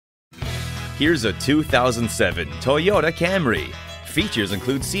Here's a 2007 Toyota Camry. Features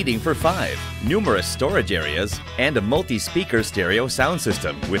include seating for 5, numerous storage areas, and a multi-speaker stereo sound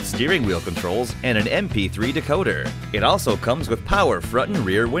system with steering wheel controls and an MP3 decoder. It also comes with power front and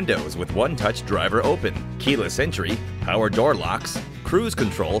rear windows with one-touch driver open, keyless entry, power door locks, cruise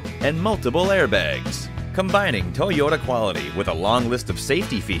control, and multiple airbags. Combining Toyota quality with a long list of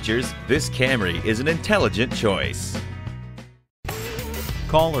safety features, this Camry is an intelligent choice.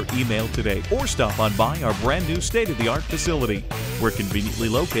 Call or email today or stop on by our brand new state-of-the-art facility. We're conveniently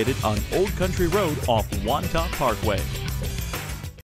located on Old Country Road off Wantagh Parkway.